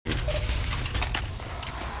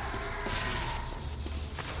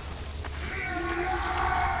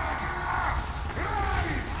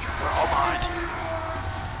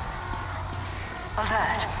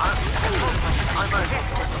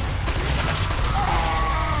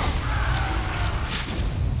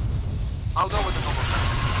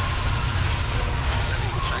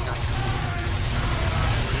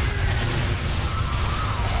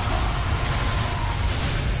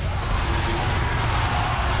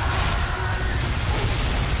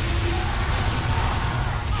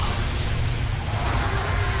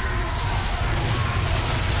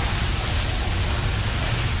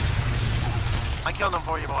kill them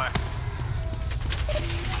for you, boy.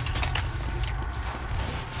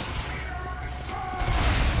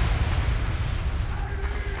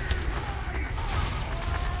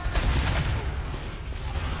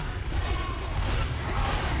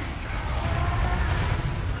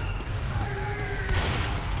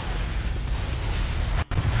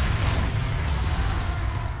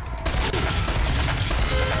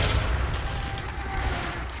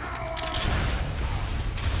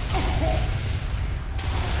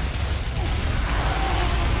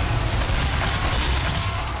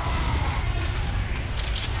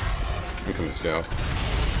 Scout.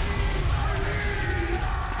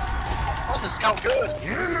 Oh, the scout good.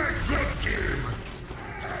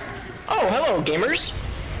 Oh, hello, gamers.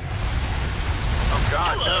 Oh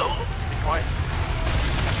God, no. Be quiet.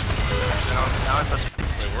 Now I must.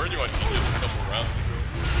 Wait, weren't you on YouTube a couple rounds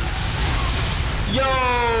ago? Yo,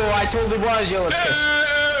 I totally was. Yo, let's kiss.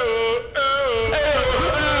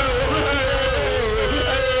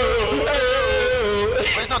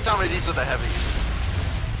 Please don't tell me these are the heavies.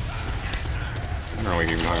 I don't know what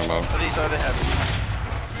you're talking about. These are the heavies.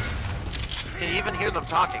 Can you even hear them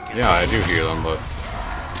talking? Yeah, I do hear them, but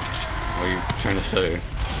what are you trying to say?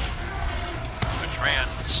 The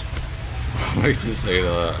trans. What makes you say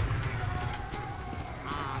that?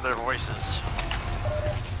 Their voices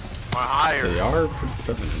are higher. They are pretty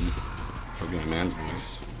feminine for being a man's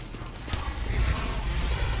voice.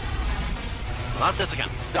 Not this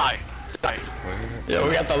again. Die. Die. Yeah,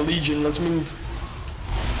 we got the Legion. Let's move.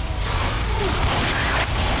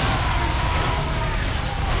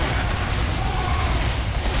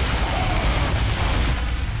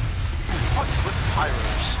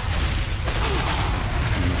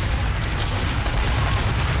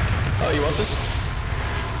 Oh, you want this?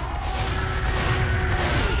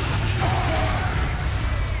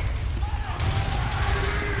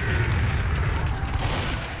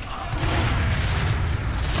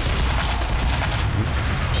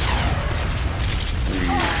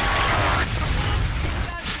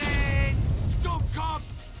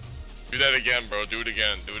 Do that again, bro. Do it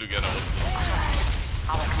again. Do it again.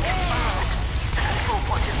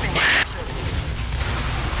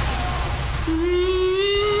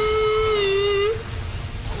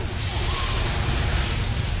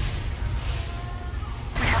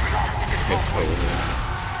 It's over.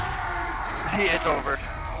 Yeah, it's over.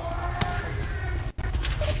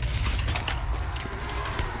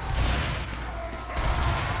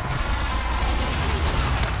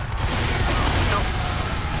 Nope.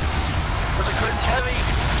 There's a curtain's heavy.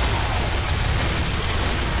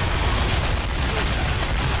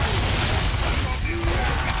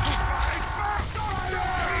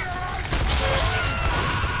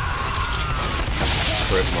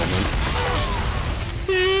 Great moment.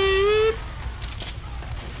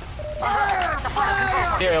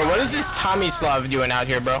 Yo, what is this Tommy Slav doing out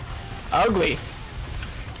here, bro? Ugly.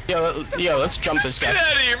 Yo, let's jump this guy. Get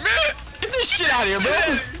out of here, man! Get this shit out of here,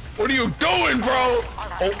 bro! What are you doing, bro?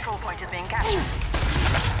 Control point is being captured.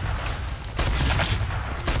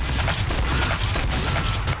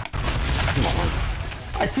 Come on.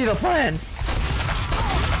 I see the plan.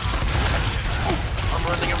 I'm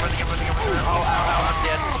running. Oh, ow, I'm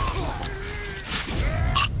dead.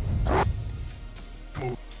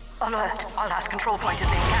 Alert. Our last control point is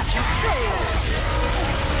being captured.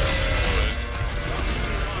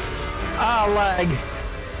 Ah, lag.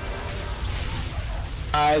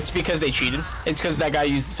 It's because they cheated. It's because that guy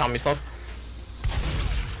used the Tommy Slav.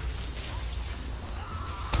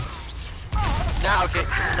 Now, okay,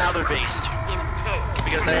 now they're based.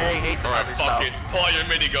 Because they hate Alright, Tommy fuck stuff. it. Pull out your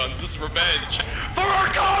miniguns. This is revenge. For our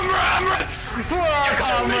comrades! For our Get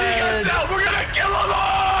your miniguns out! We're gonna kill them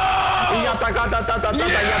all! Oh my God,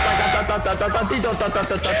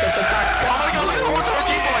 look at the one to our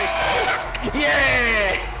team boy!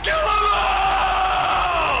 Yeah! Kill them all!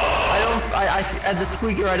 At the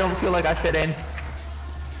squeaker, I don't feel like I fit in.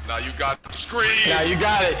 Now you got the screen. Yeah, you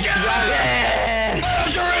got it. You got it. Yeah!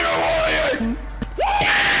 You're in a warrior!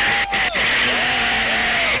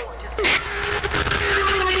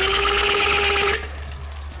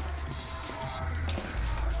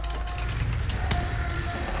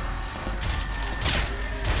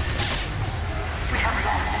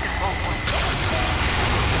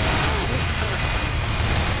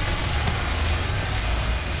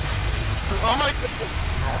 Oh my goodness!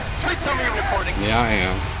 Please tell me you're recording. Yeah, I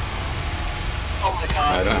am. Oh my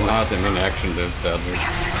God. I'm not in an action this, sadly.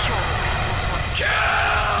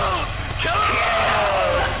 Kill! Kill!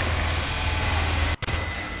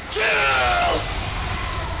 Kill!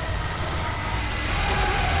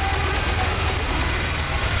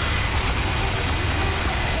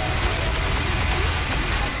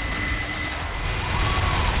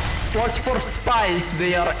 Watch for spies,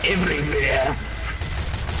 they are everywhere.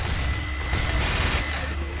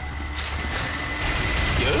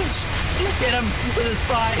 Yes. Get him with a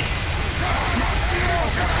spy.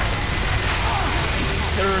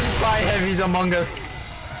 There are spy heavies among us.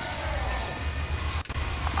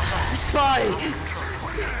 Spy!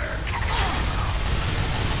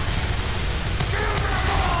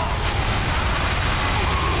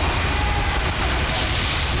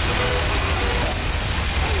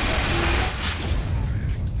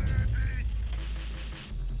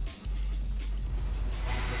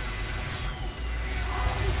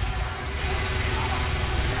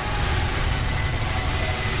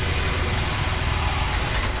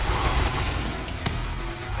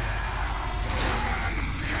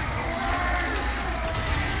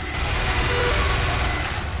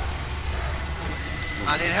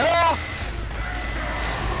 I need help!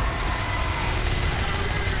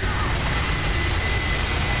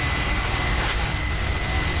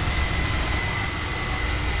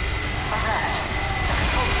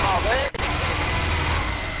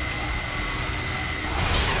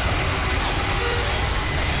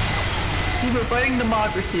 See, we're fighting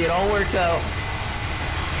democracy, it all works out.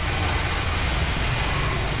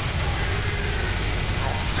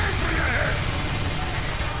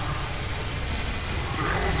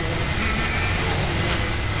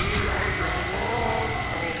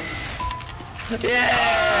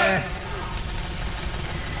 Yeah!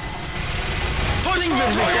 Push me!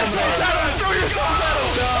 Throw yourselves at him! Throw yourselves at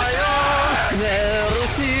him!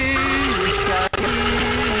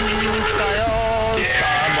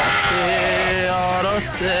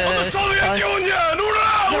 The Soviet Union!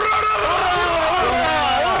 Hurrah! Hurrah!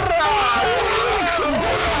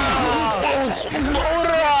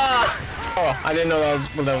 Hurrah! Oh, I didn't know that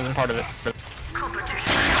wasn't part of it.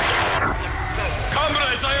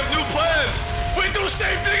 Comrades, I have new plan! We do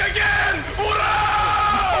same thing again! Hurrah!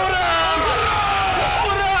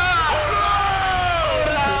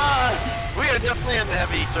 We are definitely in the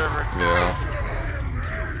heavy server. Yeah.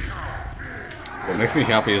 What makes me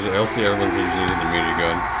happy is that I see everyone's using the media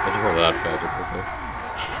gun. That's for that factor, but the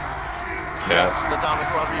cat. The Thomas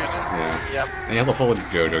Love user? Yeah. Yep. And you have to follow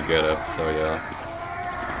JoJo get up, so yeah.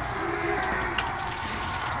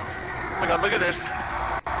 Oh my god, look at this.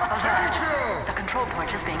 Alert. The control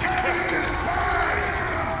point is being contested.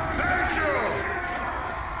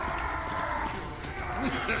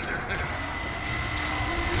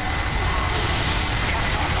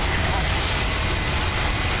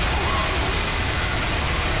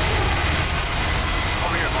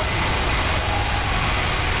 Over here, buddy.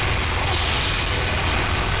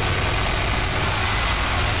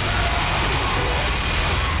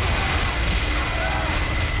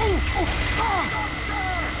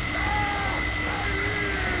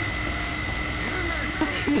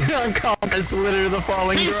 Comments litter the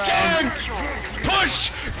falling Be ground. scared!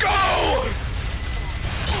 Push! Go!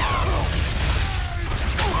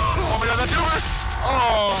 Oh my god, that tumor!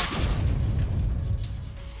 Oh!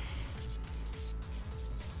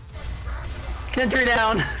 Sentry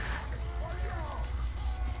down.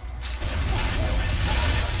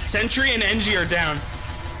 Sentry and NG are down.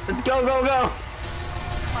 Let's go, go, go.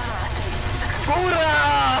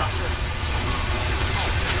 Hoorah!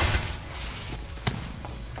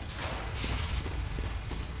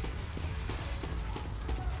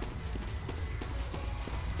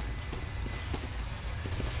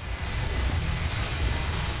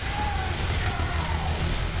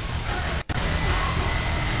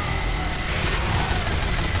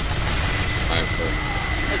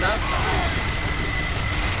 Hey, that's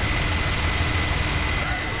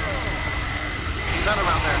he's not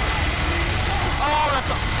around there. Oh, that's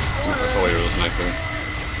a... That's all you're listening to.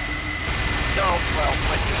 No, well,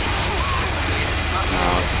 wait.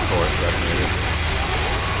 Of course, that's needed.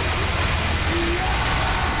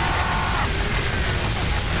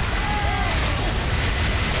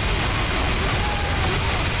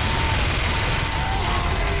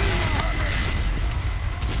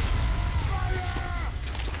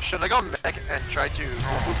 Should I go back and try to...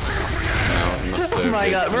 Oh my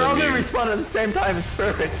god, we're all gonna respawn at the same time, it's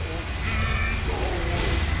perfect.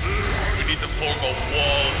 We need to form a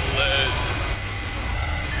wall of lead.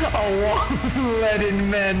 A wall of leaden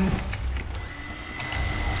men.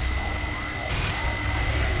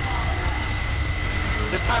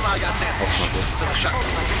 This time I got sandwiched. It's in a shot.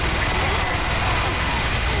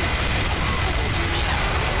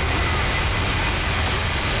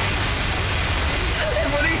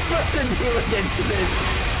 What are you supposed to do against this?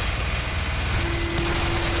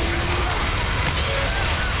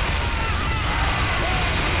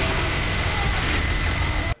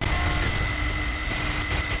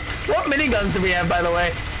 Whoa! miniguns do we have, by the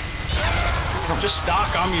way? Just stock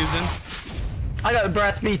I'm using. I got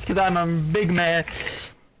brass beats because I'm a big man.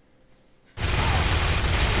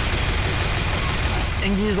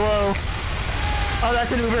 Ingy's low. Oh,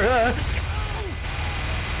 that's an Uber.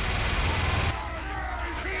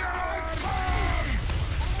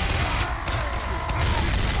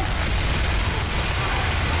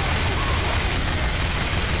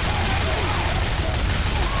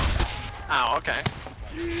 Oh, okay.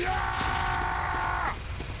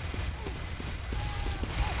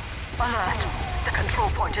 Alert. The control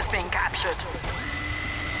point is being captured.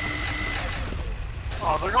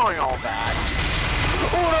 Oh, they're going all backs.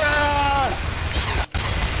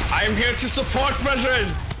 I am here to support, brethren.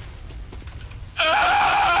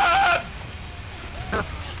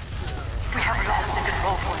 We have lost the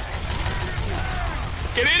control point.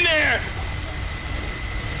 Get in there.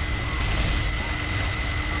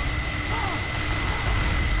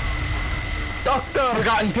 Doctor!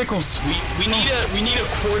 Forgotten pickles. We need a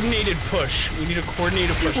coordinated push. We need a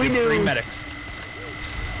coordinated push. We with do. 3 medics.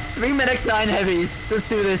 3 medics, 9 heavies. Let's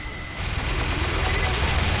do this.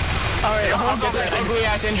 Alright, I'll get this ugly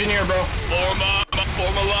ass engineer, bro. Form a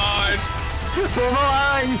line. Form a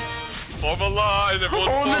line! Form a line. Everyone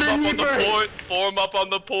Hold form it up in on the deeper. point. Form up on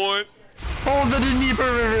the point. Hold the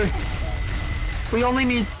Dnieper River. We only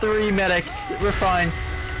need 3 medics. We're fine.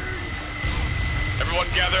 Everyone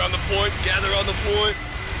gather on the point. Gather on the point.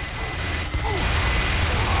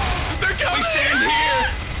 They're coming. We stand here.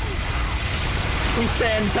 We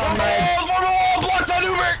stand, comrades. Block that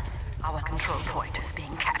Uber! Our control point is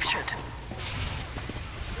being captured.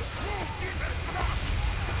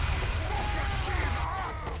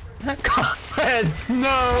 Comrades,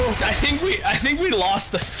 no! I think we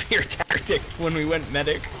lost the fear tactic when we went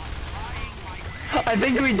medic. I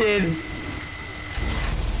think we did.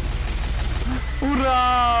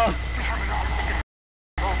 Hoorah!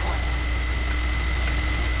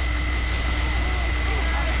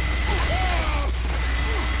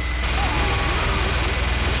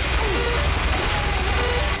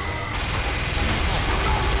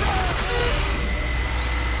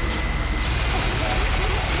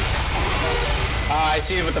 I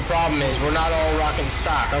see what the problem is. We're not all rocking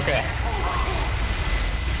stock. Okay.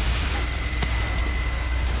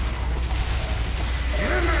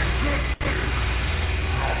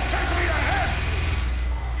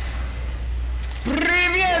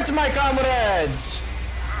 Привет, my comrades!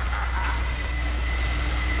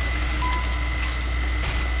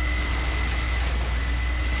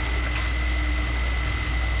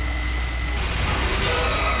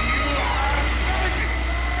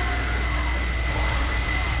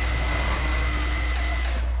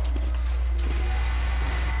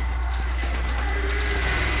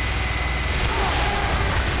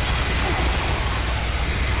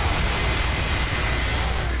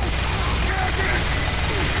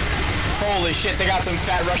 Holy shit, they got some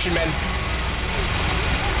fat Russian men.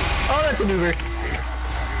 Oh, that's an Uber.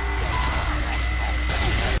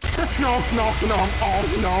 No, no, no, oh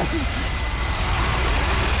no.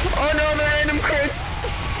 Oh no, they're random crits.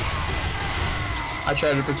 I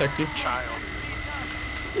tried to protect you. Child.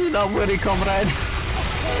 Not worry, comrade.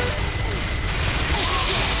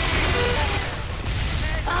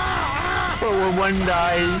 Oh, we're 1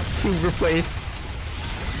 die, 2 replaced.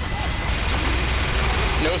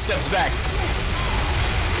 No steps back.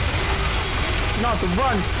 Not the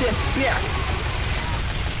run, step back.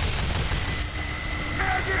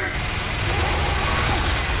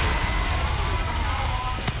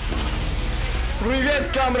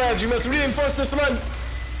 Привет, comrades! You must reinforce the front!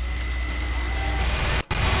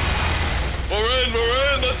 We're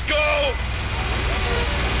in, let's go!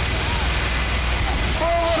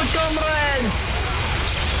 Forward, comrade!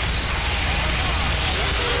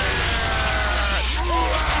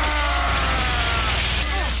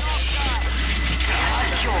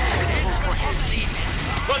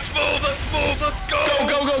 Let's move, let's go!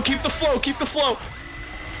 Go, keep the flow, keep the flow!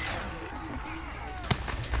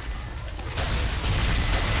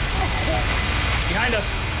 Behind us!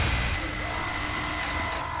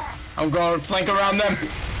 I'm going to flank around them.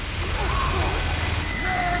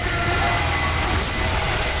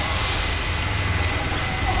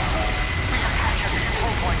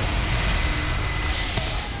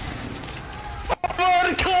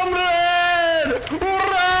 Forward, comrade!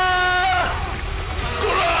 Hurrah!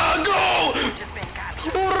 Hurrah, go! Just being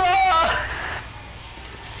captured. Hurrah!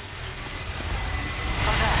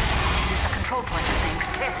 Alert. The control point is being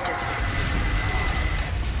contested.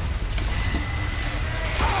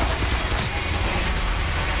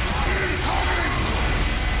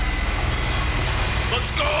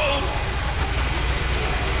 Let's go!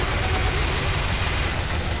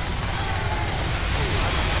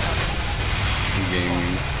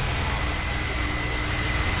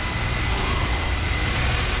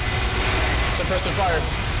 suppressive fire.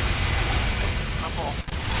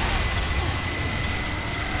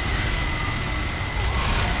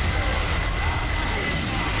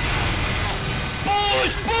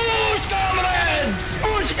 Push, push, comrades!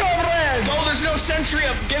 Push, comrades! Oh, there's no sentry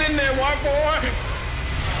up. Get in there, what boy?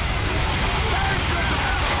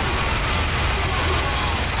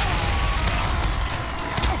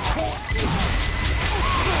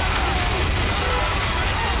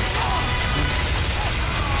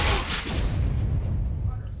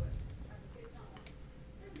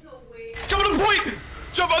 Jump on the point!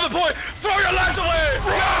 Jump on the point! Throw your lives away!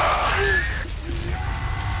 Yes!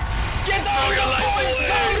 Get down your the life points,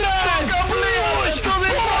 Push,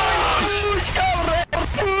 comrades! Push, comrades!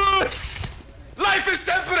 Push! Life is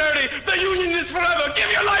temporary! The Union is forever!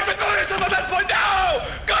 Give your life into reserve at that point now!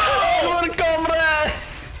 Go! More comrades!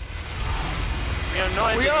 We have no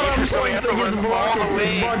We are idea, so we on have point to against run all blockade the with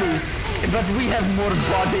way. bodies. But we have more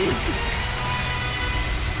bodies.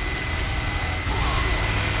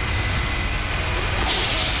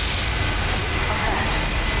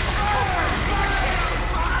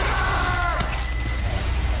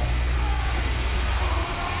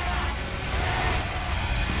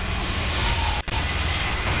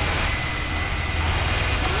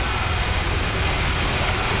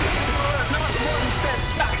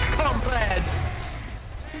 Comrade!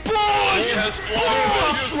 Yes,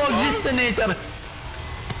 Floyd! Slug destinator!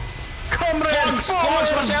 Comrades!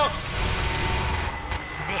 Flogs, watch out!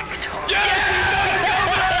 Yes, we've done it,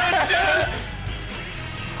 comrades! Yes!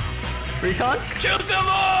 Recon? Kill them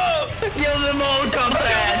all! Kill them all, Kill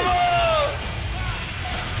comrades! them all!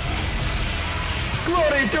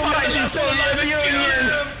 Glory to Find mighty us Soviet alive and Union! kill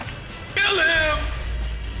him! Kill him!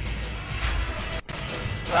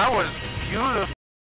 That was beautiful.